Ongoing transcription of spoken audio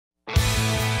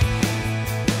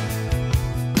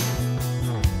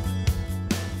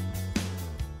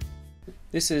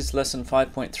This is lesson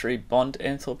 5.3 bond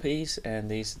enthalpies, and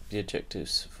these are the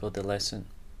objectives for the lesson.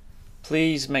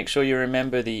 Please make sure you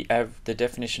remember the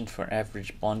definition for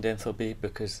average bond enthalpy,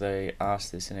 because they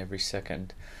ask this in every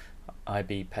second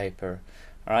IB paper.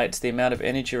 Alright, it's the amount of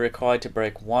energy required to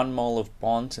break 1 mole of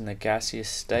bonds in the gaseous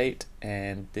state,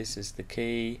 and this is the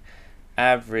key,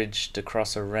 averaged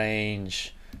across a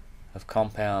range of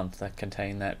compounds that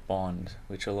contain that bond,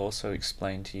 which will also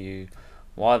explain to you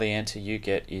why the answer you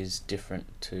get is different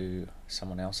to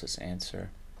someone else's answer.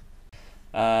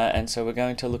 And so we're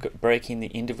going to look at breaking the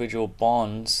individual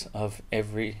bonds of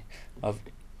every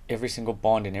single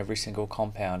bond in every single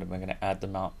compound, and we're going to add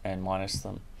them up and minus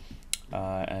them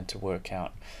and to work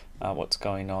out what's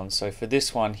going on. So for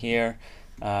this one here,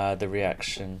 the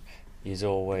reaction is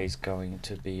always going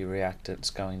to be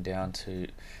reactants going down to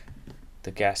the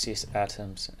gaseous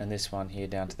atoms, and this one here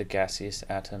down to the gaseous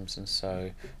atoms, and so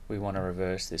we want to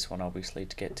reverse this one obviously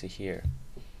to get to here.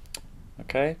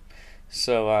 Okay,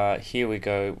 so here we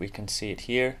go, we can see it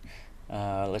here.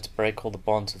 Let's break all the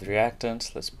bonds with the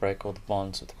reactants, let's break all the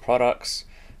bonds with the products.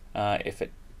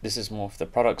 This is more if the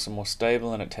products are more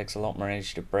stable and it takes a lot more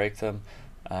energy to break them.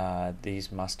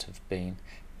 These must have been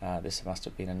this must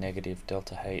have been a negative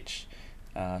delta H,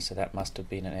 so that must have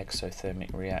been an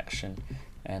exothermic reaction,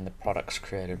 and the products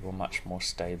created were much more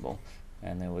stable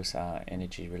and there was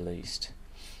energy released.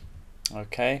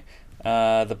 Okay,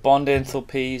 the bond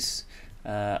enthalpies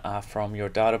are from your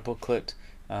data booklet.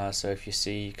 So if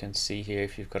you can see here,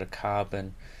 if you've got a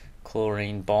carbon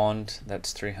chlorine bond,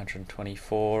 that's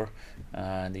 324.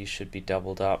 These should be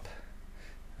doubled up.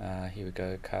 Here we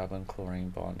go, carbon chlorine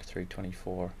bond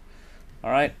 324.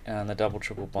 Alright, and the double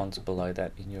triple bonds are below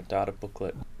that in your data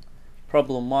booklet.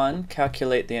 Problem 1,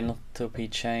 calculate the enthalpy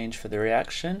change for the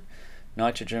reaction.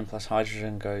 Nitrogen plus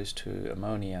hydrogen goes to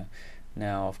ammonia.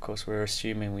 Now of course we're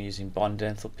assuming we're using bond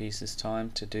enthalpies this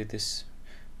time to do this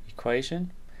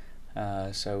equation,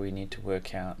 so we need to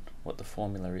work out what the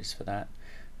formula is for that.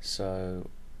 So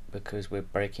because we're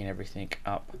breaking everything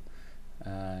up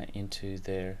into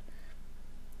their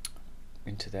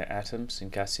atoms in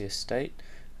gaseous state,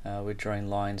 we're drawing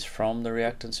lines from the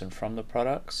reactants and from the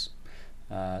products.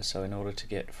 So in order to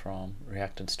get from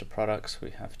reactants to products,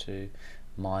 we have to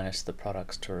minus the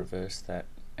products to reverse that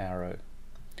arrow.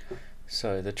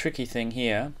 So the tricky thing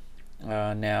here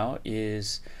now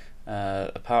is,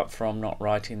 apart from not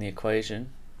writing the equation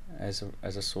as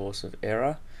a source of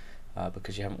error,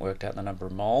 because you haven't worked out the number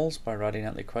of moles by writing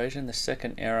out the equation, the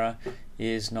second error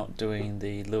is not doing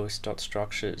the Lewis dot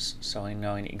structures, so in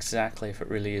knowing exactly if it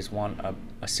really is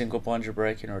a single bond you're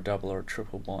breaking or a double or a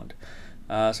triple bond.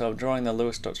 So I'm drawing the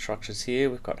Lewis dot structures here.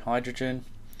 We've got hydrogen,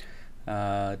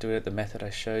 do it the method I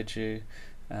showed you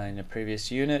in the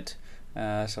previous unit.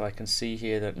 So I can see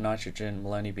here that nitrogen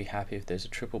will only be happy if there's a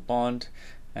triple bond,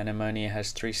 and ammonia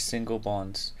has 3 single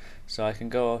bonds. So I can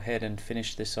go ahead and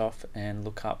finish this off and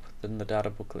look up in the data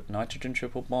booklet nitrogen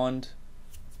triple bond.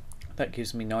 That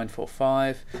gives me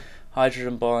 945.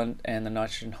 Hydrogen bond, and the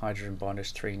nitrogen hydrogen bond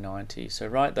is 390. So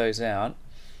write those out.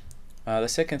 The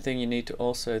second thing you need to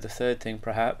the third thing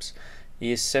perhaps,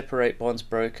 is separate bonds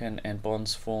broken and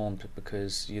bonds formed,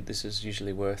 because this is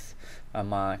usually worth a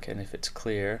mark, and if it's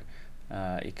clear,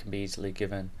 it can be easily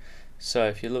given. So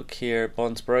if you look here,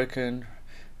 bonds broken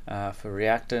for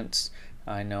reactants,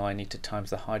 I know I need to times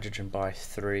the hydrogen by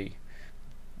 3,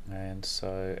 and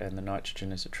the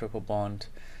nitrogen is a triple bond,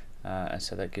 and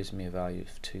so that gives me a value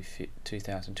of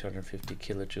 2,250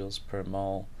 kilojoules per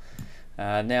mole.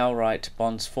 Now write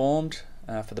bonds formed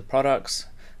for the products,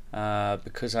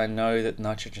 because I know that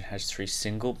nitrogen has 3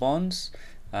 single bonds,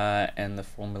 and the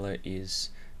formula is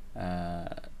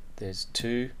there's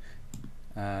 2.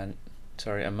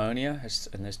 Ammonia has,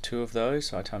 and there's 2 of those,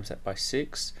 so I times that by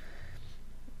 6.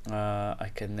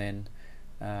 I can then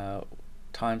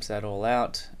times that all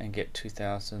out and get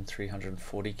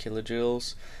 2,340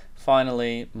 kilojoules.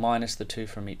 Finally, minus the 2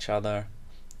 from each other.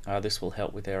 This will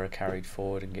help with error carried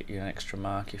forward and get you an extra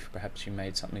mark if perhaps you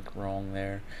made something wrong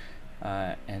there.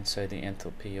 And so the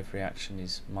enthalpy of reaction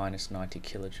is minus 90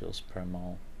 kilojoules per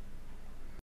mole.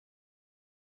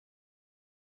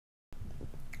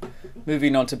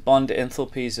 Moving on to bond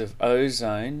enthalpies of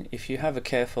ozone, if you have a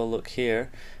careful look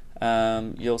here,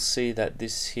 you'll see that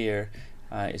this here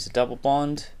is a double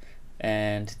bond,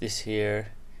 and this here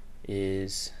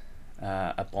is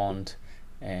a bond,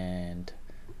 and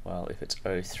well, if it's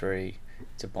O3,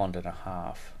 it's a bond and a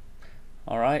half.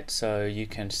 Alright, so you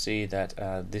can see that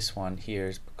this one here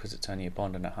is, because it's only a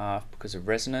bond and a half, because of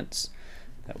resonance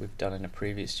that we've done in a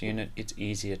previous unit, it's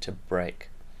easier to break.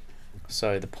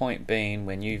 So the point being,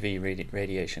 when UV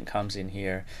radiation comes in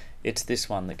here, it's this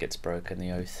one that gets broken, the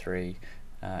O3,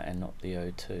 and not the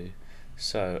O2.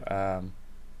 So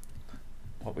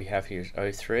what we have here is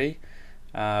O3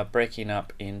 breaking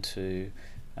up into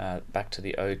back to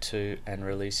the O2 and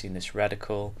releasing this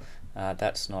radical.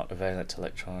 That's not a valence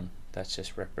electron, that's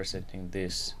just representing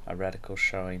this, a radical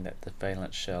showing that the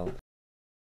valence shell.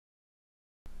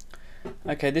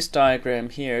 Okay, this diagram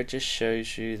here just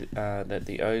shows you that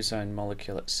the ozone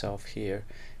molecule itself here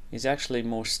is actually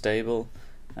more stable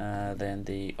than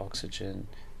the oxygen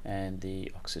and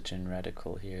the oxygen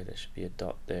radical here. There should be a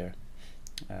dot there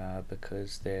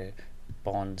because their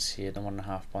bonds here, the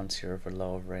 1.5 bonds here, are of a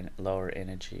lower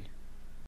energy.